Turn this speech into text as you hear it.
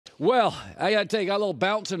Well, I got to take a little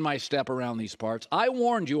bounce in my step around these parts. I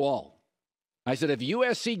warned you all. I said, if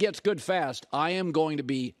USC gets good fast, I am going to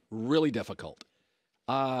be really difficult.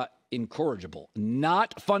 Incorrigible.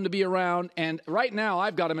 Not fun to be around. And right now,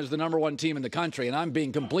 I've got them as the number one team in the country, and I'm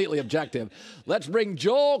being completely objective. Let's bring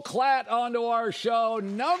Joel Klatt onto our show.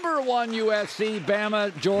 Number one USC,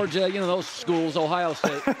 Bama, Georgia, those schools, Ohio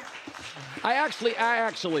State. I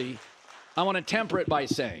want to temper it by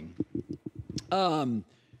saying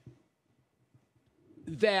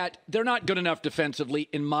that they're not good enough defensively,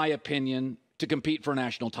 in my opinion, to compete for a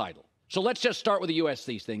national title. So let's just start with the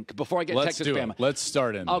USC thing before I get Texas Bama. Let's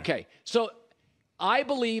start in there. Okay, so I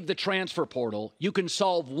believe the transfer portal, you can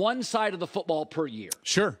solve one side of the football per year.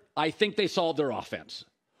 Sure. I think they solved their offense.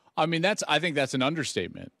 I mean, I think that's an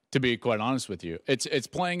understatement, to be quite honest with you. It's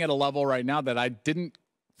playing at a level right now that I didn't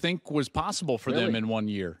think was possible for them in 1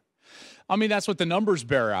 year. I mean, that's what the numbers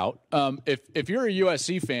bear out. If you're a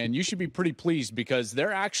USC fan, you should be pretty pleased because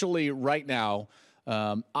they're actually right now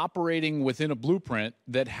operating within a blueprint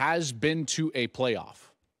that has been to a playoff.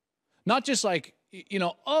 Not just like,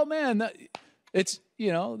 oh, man,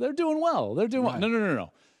 they're doing well. They're doing well.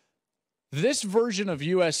 No. This version of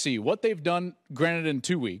USC, what they've done, granted in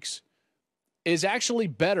 2 weeks, is actually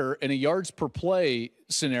better in a yards per play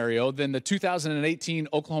scenario than the 2018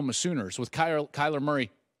 Oklahoma Sooners with Kyler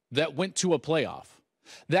Murray that went to a playoff.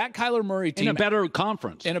 That Kyler Murray team... In a better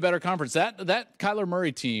conference. That Kyler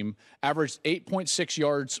Murray team averaged 8.6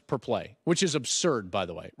 yards per play, which is absurd, by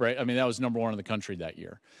the way, right? I mean, that was number one in the country that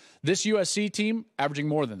year. This USC team averaging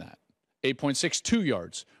more than that, 8.62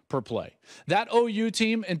 yards per play. That OU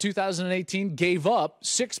team in 2018 gave up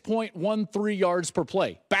 6.13 yards per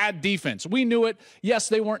play. Bad defense. We knew it. Yes,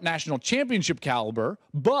 they weren't national championship caliber,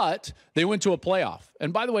 but they went to a playoff.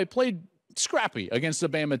 And by the way, played scrappy against the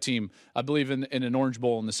Bama team, I believe, in an Orange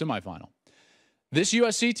Bowl in the semifinal. This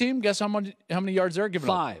USC team, guess how many yards they're giving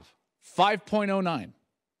up? 5.09.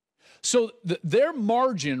 So their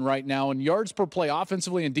margin right now in yards per play,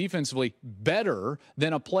 offensively and defensively, better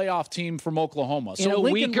than a playoff team from Oklahoma. So in a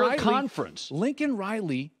weaker conference. Lincoln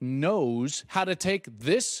Riley knows how to take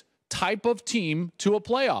this type of team to a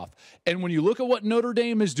playoff. And when you look at what Notre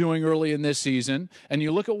Dame is doing early in this season, and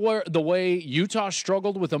you look at the way Utah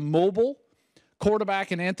struggled with a mobile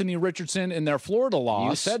quarterback and Anthony Richardson in their Florida loss.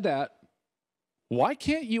 You said that. Why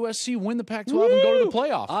can't USC win the Pac-12 and go to the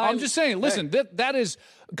playoff? I'm just saying, listen, that is,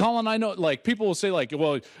 Colin, I know, like, people will say, like,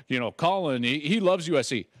 well, Colin, he loves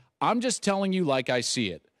USC. I'm just telling you like I see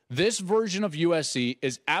it. This version of USC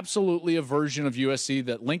is absolutely a version of USC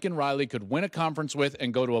that Lincoln Riley could win a conference with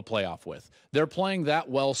and go to a playoff with. They're playing that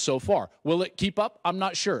well so far. Will it keep up? I'm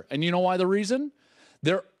not sure. And you know why the reason?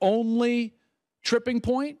 Their only tripping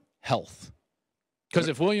point? Health. Because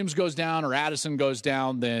if Williams goes down or Addison goes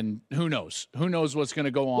down, then who knows? Who knows what's going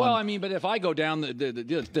to go on? Well, I mean, but if I go down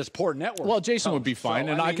this poor network. Well, Jason would be fine,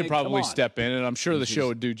 and I could probably step in, and I'm sure the show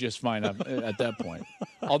would do just fine at that point.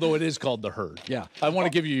 Although it is called The Herd. Yeah. I want to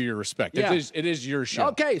give you your respect. Yeah. It is your show.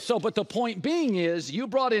 Okay, but the point being is you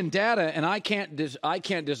brought in data, and I can't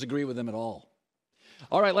disagree with them at all.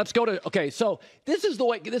 All right, let's go to – okay, so this is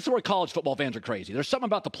where college football fans are crazy. There's something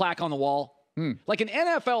about the plaque on the wall. Like an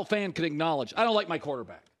NFL fan could acknowledge, I don't like my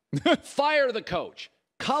quarterback. Fire the coach.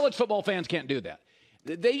 College football fans can't do that.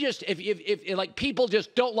 They just, if like people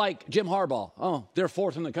just don't like Jim Harbaugh. Oh, they're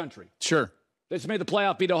fourth in the country. Sure. They just made the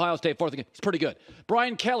playoff, beat Ohio State fourth again. He's pretty good.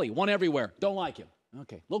 Brian Kelly, won everywhere. Don't like him.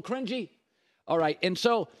 Okay. A little cringy. All right. And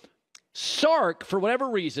so Sark, for whatever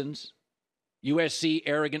reasons, USC,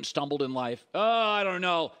 arrogant, stumbled in life. Oh, I don't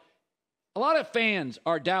know. A lot of fans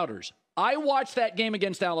are doubters. I watched that game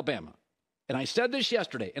against Alabama. And I said this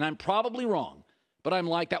yesterday, and I'm probably wrong, but I'm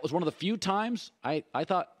like, that was one of the few times I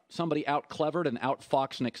thought somebody out-clevered and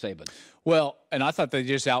out-foxed Nick Saban. Well, and I thought they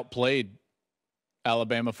just outplayed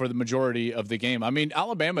Alabama for the majority of the game. I mean,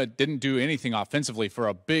 Alabama didn't do anything offensively for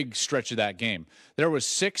a big stretch of that game. There was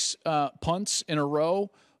 6 punts in a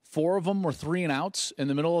row. 4 of them were 3-and-outs in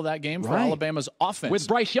the middle of that game for Alabama's offense.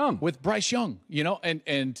 With Bryce Young,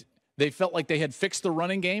 and they felt like they had fixed the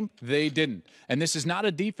running game. They didn't. And this is not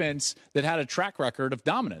a defense that had a track record of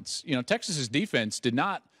dominance. Texas's defense did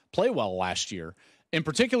not play well last year, in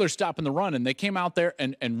particular stopping the run. And they came out there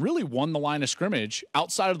and really won the line of scrimmage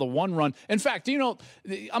outside of the one run. In fact,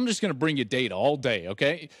 I'm just going to bring you data all day,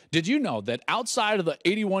 okay? Did you know that outside of the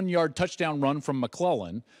 81-yard touchdown run from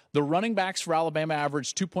McClellan, the running backs for Alabama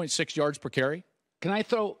averaged 2.6 yards per carry? Can I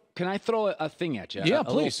throw a thing at you? Yeah, a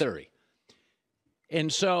please. Little theory. And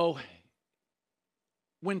so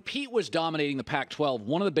when Pete was dominating the Pac-12,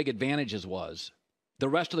 one of the big advantages was the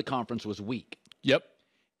rest of the conference was weak. Yep.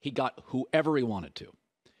 He got whoever he wanted to.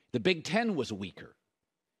 The Big Ten was weaker.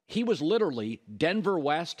 he was literally Denver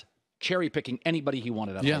West cherry-picking anybody he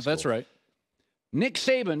wanted out of high school. Yeah, that's right. Nick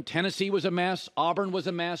Saban, Tennessee was a mess. Auburn was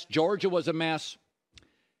a mess. Georgia was a mess.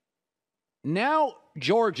 Now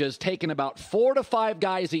Georgia's taken about 4 to 5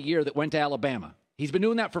 guys a year that went to Alabama. He's been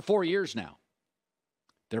doing that for 4 years now.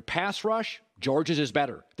 Their pass rush, Georgia's is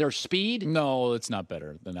better. Their speed. No, it's not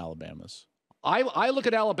better than Alabama's. I look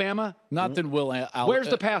at Alabama. Not than Will. Where's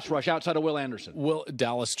the pass rush outside of Will Anderson?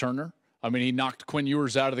 Dallas Turner. I mean, he knocked Quinn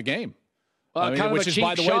Ewers out of the game. Which is,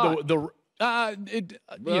 by the way,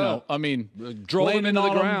 drove him into the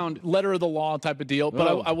ground, letter of the law type of deal.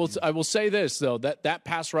 But I will say this though, that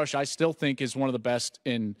pass rush I still think is one of the best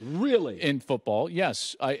in football.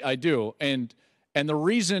 Yes, I do. And the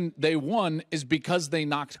reason they won is because they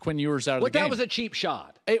knocked Quinn Ewers out of the game. That was a cheap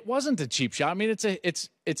shot. It wasn't a cheap shot. I mean,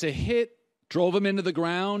 it's a hit. Drove him into the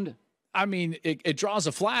ground. I mean, it draws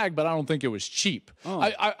a flag, but I don't think it was cheap.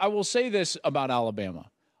 I will say this about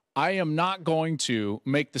Alabama. I am not going to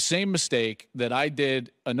make the same mistake that I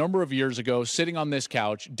did a number of years ago sitting on this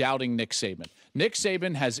couch doubting Nick Saban. Nick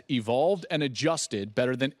Saban has evolved and adjusted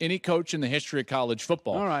better than any coach in the history of college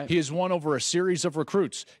football. All right. He has won over a series of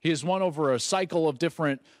recruits. He has won over a cycle of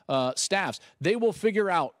different staffs. They will figure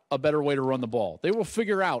out a better way to run the ball. They will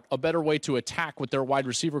figure out a better way to attack with their wide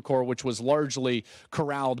receiver core, which was largely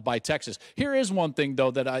corralled by Texas. Here is one thing,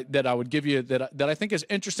 though, that I would give you that I think is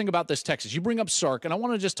interesting about this Texas. You bring up Sark, and I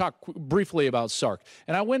want to just talk briefly about Sark.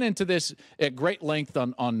 And I went into this at great length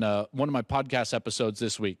on one of my podcast episodes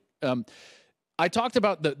this week. I talked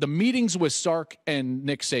about the meetings with Sark and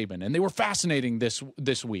Nick Saban, and they were fascinating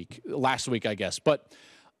last week, I guess. But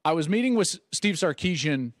I was meeting with Steve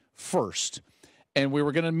Sarkisian first, and we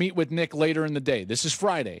were going to meet with Nick later in the day. This is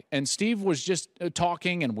Friday, and Steve was just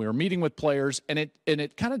talking, and we were meeting with players, and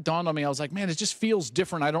it kind of dawned on me. I was like, man, it just feels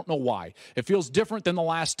different. I don't know why. It feels different than the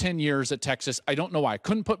last 10 years at Texas. I don't know why. I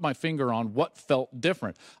couldn't put my finger on what felt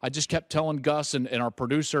different. I just kept telling Gus and our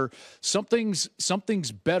producer, something's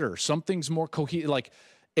better. Something's more cohesive. Like,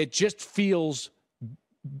 it just feels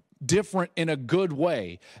different in a good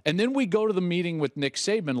way. And then we go to the meeting with Nick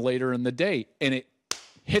Saban later in the day, and it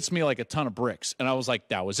hits me like a ton of bricks. And I was like,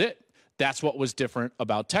 that was it. That's what was different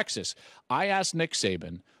about Texas. I asked Nick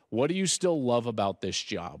Saban, what do you still love about this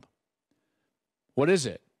job? What is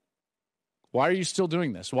it? Why are you still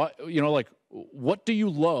doing this? What do you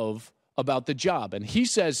love about the job? And he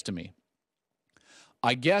says to me,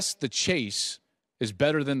 I guess the chase is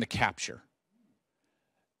better than the capture.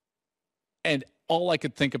 And all I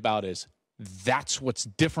could think about is, that's what's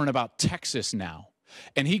different about Texas now.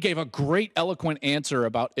 And he gave a great, eloquent answer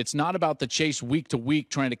about it's not about the chase week to week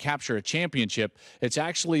trying to capture a championship. It's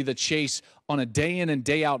actually the chase on a day in and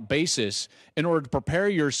day out basis in order to prepare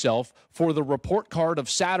yourself for the report card of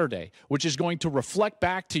Saturday, which is going to reflect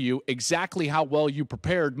back to you exactly how well you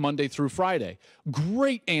prepared Monday through Friday.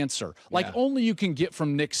 Great answer. Like only you can get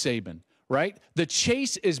from Nick Saban. Right? The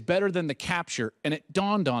chase is better than the capture, and it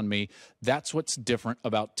dawned on me that's what's different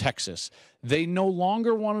about Texas. They no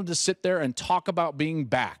longer wanted to sit there and talk about being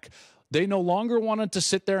back. They no longer wanted to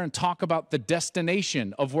sit there and talk about the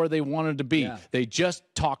destination of where they wanted to be. Yeah. They just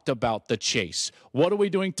talked about the chase. What are we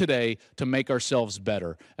doing today to make ourselves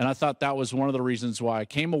better? And I thought that was one of the reasons why I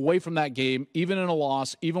came away from that game, even in a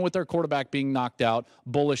loss, even with their quarterback being knocked out,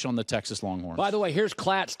 bullish on the Texas Longhorns. By the way, here's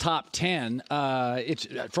Klatt's top 10. It's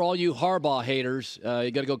for all you Harbaugh haters.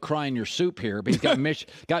 You got to go cry in your soup here. But he's got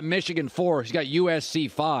got Michigan 4. He's got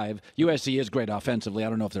USC 5. USC is great offensively. I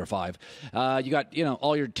don't know if they're 5. You got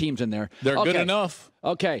all your teams in there. They're good enough.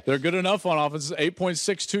 Okay. They're good enough on offense.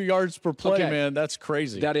 8.62 yards per play, man. That's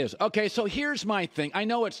crazy. That is. Okay, so here's my thing. I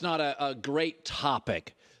know it's not a great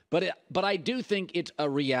topic, but I do think it's a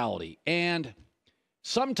reality. And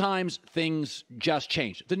sometimes things just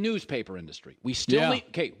change. The newspaper industry. We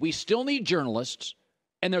still need journalists,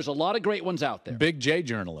 and there's a lot of great ones out there. Big J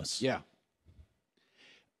journalists. Yeah.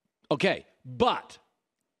 Okay, but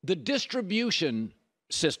the distribution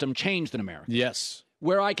system changed in America. Yes.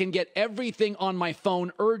 Where I can get everything on my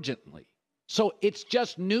phone urgently. So it's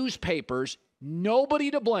just newspapers, nobody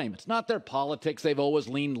to blame. It's not their politics. They've always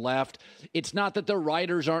leaned left. It's not that their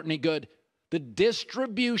writers aren't any good. The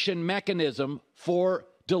distribution mechanism for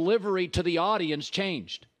delivery to the audience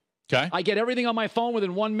changed. Okay. I get everything on my phone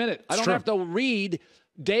within 1 minute. I don't have to read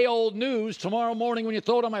day-old news tomorrow morning when you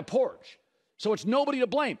throw it on my porch. So it's nobody to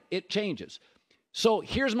blame. It changes. So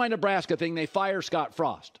here's my Nebraska thing. They fire Scott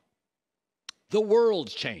Frost. The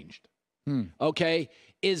world's changed, okay,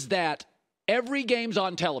 is that every game's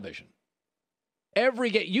on television. Every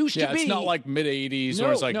game used to be. It's not like mid-'80s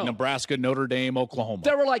where it's like Nebraska, Notre Dame, Oklahoma.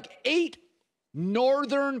 There were like 8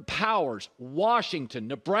 Northern powers, Washington,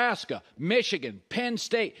 Nebraska, Michigan, Penn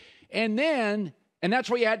State. And that's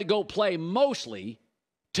where you had to go play mostly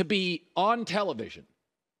to be on television.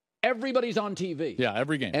 Everybody's on TV. Yeah,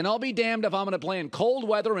 every game. And I'll be damned if I'm going to play in cold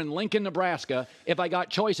weather in Lincoln, Nebraska, if I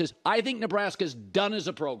got choices. I think Nebraska's done as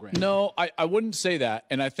a program. No, I wouldn't say that.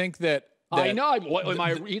 And I think that I know.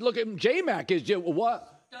 You look at J-Mac is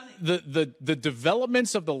what? The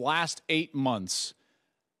developments of the last 8 months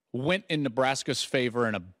went in Nebraska's favor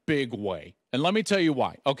in a big way. And let me tell you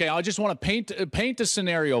why. Okay, I just want to paint a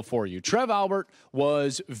scenario for you. Trev Albert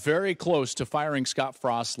was very close to firing Scott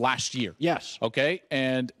Frost last year. Yes. Okay,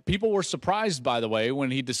 and people were surprised, by the way,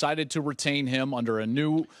 when he decided to retain him under a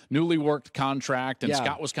newly worked contract, and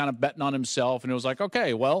Scott was kind of betting on himself, and it was like,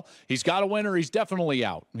 okay, well, he's got a winner, he's definitely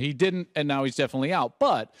out. He didn't, and now he's definitely out.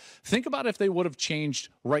 But think about if they would have changed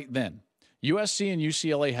right then. USC and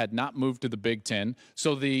UCLA had not moved to the Big Ten,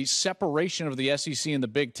 so the separation of the SEC and the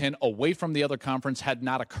Big Ten away from the other conference had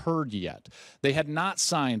not occurred yet. They had not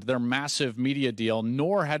signed their massive media deal,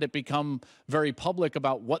 nor had it become very public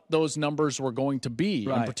about what those numbers were going to be,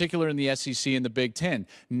 in particular in the SEC and the Big Ten.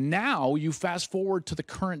 Now you fast forward to the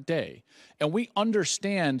current day, and we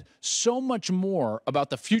understand so much more about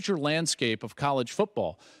the future landscape of college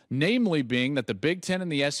football, namely being that the Big Ten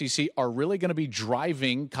and the SEC are really going to be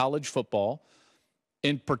driving college football,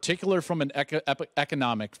 in particular from an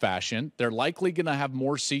economic fashion. They're likely going to have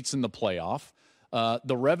more seats in the playoff.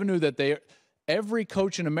 The revenue that every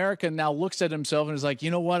coach in America now looks at himself and is like, you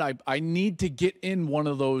know what? I need to get in one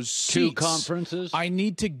of those seats. Two conferences. I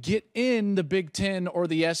need to get in the Big Ten or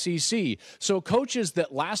the SEC. So coaches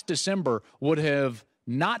that last December would have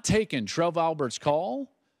not taken Trev Albert's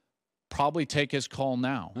call probably take his call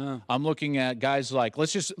now. I'm looking at guys like,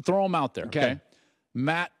 let's just throw them out there. Okay.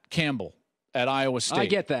 Matt Campbell at Iowa State. I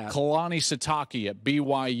get that. Kalani Sitake at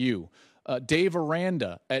BYU. Dave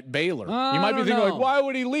Aranda at Baylor. You might be thinking, like, why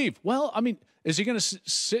would he leave? Well, I mean, is he going to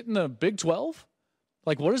sit in the Big 12?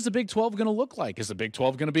 Like, what is the Big 12 going to look like? Is the Big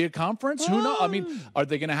 12 going to be a conference? Who knows? I mean, are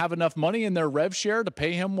they going to have enough money in their rev share to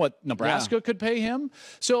pay him what Nebraska could pay him?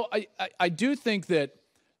 So I do think that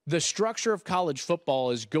the structure of college football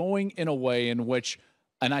is going in a way in which,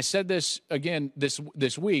 and I said this again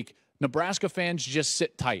this week, Nebraska fans just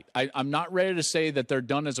sit tight. I'm not ready to say that they're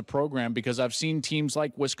done as a program because I've seen teams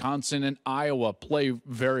like Wisconsin and Iowa play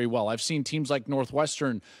very well. I've seen teams like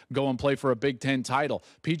Northwestern go and play for a Big Ten title.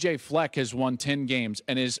 PJ Fleck has won 10 games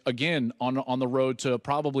and is, again, on the road to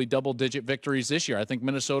probably double-digit victories this year. I think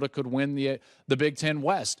Minnesota could win the Big Ten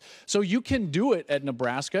West. So you can do it at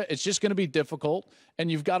Nebraska. It's just going to be difficult, and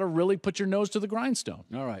you've got to really put your nose to the grindstone.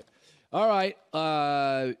 All right.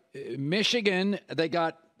 Michigan, they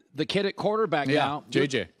got the kid at quarterback now.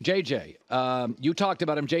 JJ. You talked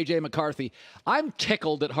about him, JJ McCarthy. I'm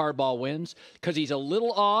tickled that Harbaugh wins because he's a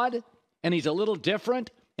little odd and he's a little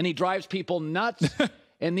different and he drives people nuts.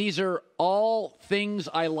 And these are all things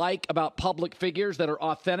I like about public figures that are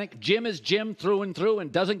authentic. Jim is Jim through and through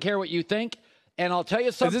and doesn't care what you think. And I'll tell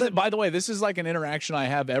you something. By the way, this is like an interaction I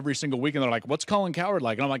have every single week. And they're like, what's Colin Cowherd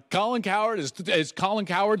like? And I'm like, Colin Cowherd is Colin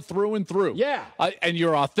Cowherd through and through. Yeah. And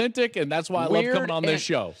you're authentic, and that's why I love coming on this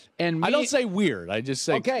show. And I don't say weird. I just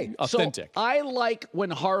say authentic. So I like when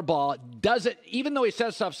Harbaugh does it, even though he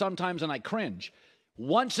says stuff sometimes and I cringe.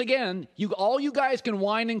 Once again, all you guys can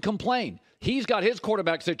whine and complain. He's got his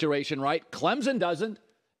quarterback situation right. Clemson doesn't.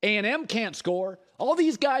 A&M can't score. All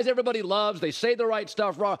these guys everybody loves, they say the right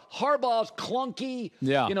stuff wrong. Harbaugh's clunky,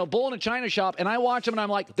 bull in a china shop. And I watch them and I'm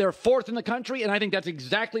like, they're fourth in the country, and I think that's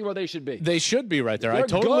exactly where they should be. They should be right there. I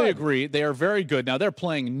totally agree. They are very good. Now, they're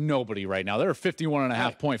playing nobody right now. They're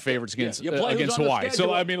 51.5-point favorites against Hawaii.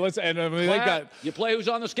 So, I mean, you play who's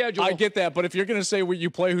on the schedule. I get that. But if you're going to say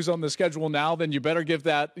you play who's on the schedule now, then you better give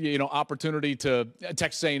that opportunity to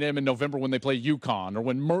Texas A&M in November when they play UConn or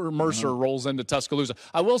when Mercer rolls into Tuscaloosa.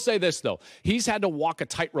 I will say this, though. He's had to walk a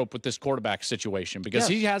tightrope with this quarterback situation because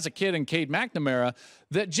he has a kid in Cade McNamara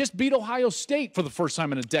that just beat Ohio State for the first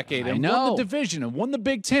time in a decade and won the division and won the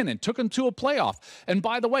Big Ten and took him to a playoff. And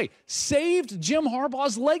by the way, saved Jim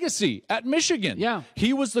Harbaugh's legacy at Michigan. Yeah.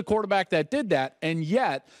 He was the quarterback that did that, and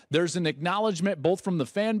yet there's an acknowledgement both from the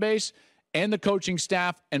fan base and the coaching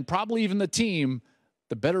staff and probably even the team.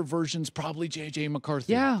 The better version's probably J.J.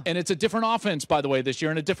 McCarthy. Yeah. And it's a different offense, by the way, this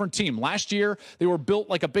year, and a different team. Last year, they were built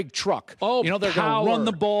like a big truck. They're going to run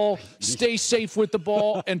the ball, stay safe with the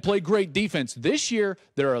ball, and play great defense. This year,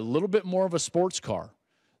 they're a little bit more of a sports car.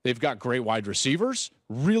 They've got great wide receivers,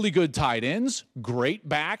 really good tight ends, great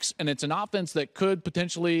backs, and it's an offense that could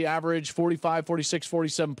potentially average 45, 46,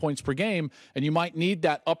 47 points per game, and you might need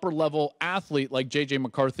that upper-level athlete like J.J.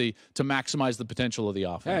 McCarthy to maximize the potential of the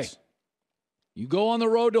offense. Hey. You go on the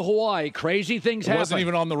road to Hawaii, crazy things happen. It wasn't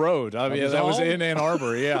even on the road. I mean, that was home? in Ann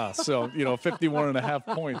Arbor, yeah. So, 51.5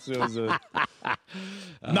 points. It was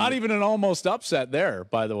not even an almost upset there,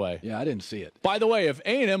 by the way. Yeah, I didn't see it. By the way, if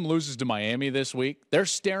A&M loses to Miami this week, they're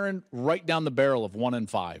staring right down the barrel of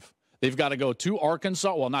 1-5. They've got to go to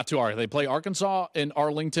Arkansas. Well, not to Arkansas. They play Arkansas in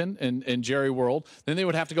Arlington in Jerry World. Then they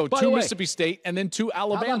would have to go to Mississippi State and then to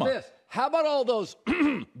Alabama. How about this? How about all those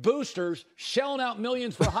boosters shelling out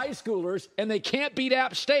millions for high schoolers and they can't beat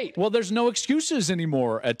App State? Well, there's no excuses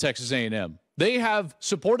anymore at Texas A&M. They have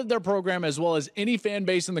supported their program as well as any fan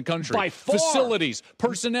base in the country. By far. Facilities,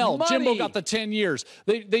 personnel. Money. Jimbo got the 10 years.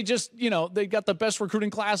 They just, they got the best recruiting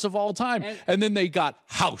class of all time. And then they got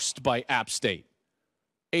housed by App State.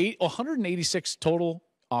 186 total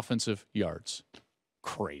offensive yards.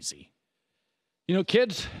 Crazy.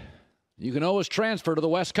 Kids, you can always transfer to the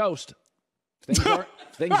West Coast.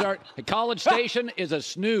 Things aren't. College Station is a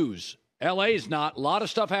snooze. LA's not. A lot of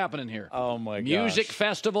stuff happening here. Oh, my gosh. Music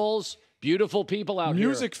festivals, beautiful people out here.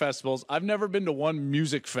 Music festivals. I've never been to one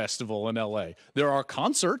music festival in LA. There are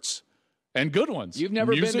concerts and good ones. You've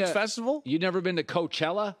never music been to festival? You've never been to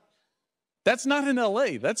Coachella? That's not in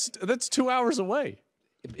LA. That's 2 hours away.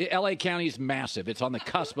 LA County's massive. It's on the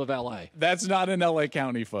cusp of LA. That's not in LA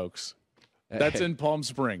County, folks. That's in Palm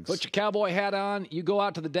Springs. Put your cowboy hat on. You go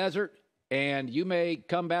out to the desert, and you may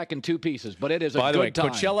come back in two pieces, but it is a good time. By the way,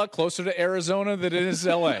 Coachella closer to Arizona than it is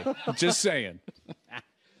L.A. Just saying.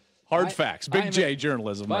 Hard facts. Big J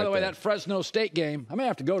journalism. By the way, there. that Fresno State game, I may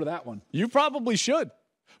have to go to that one. You probably should.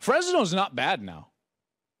 Fresno's not bad now.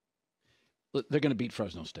 They're going to beat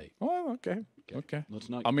Fresno State. Oh, okay. Let's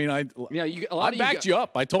not. I mean, I backed you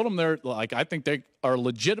up. I told them I think they are a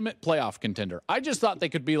legitimate playoff contender. I just thought they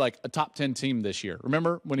could be like a top 10 team this year.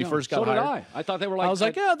 Remember when he first got hired? So did I. I thought they were like. I was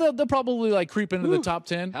like, yeah, they'll probably creep into the top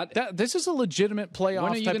 10. This is a legitimate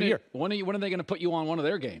playoff type of year. When are they going to put you on one of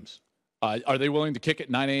their games? Are they willing to kick at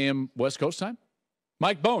 9 a.m. West Coast time?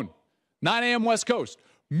 Mike Bone, 9 a.m. West Coast.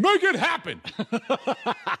 Make it happen.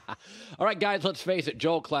 All right, guys, let's face it.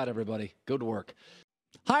 Joel Klatt, everybody. Go to work.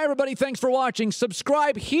 Hi, everybody. Thanks for watching.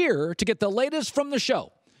 Subscribe here to get the latest from the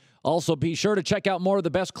show. Also, be sure to check out more of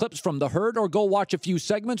the best clips from The Herd or go watch a few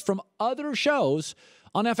segments from other shows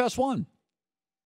on FS1.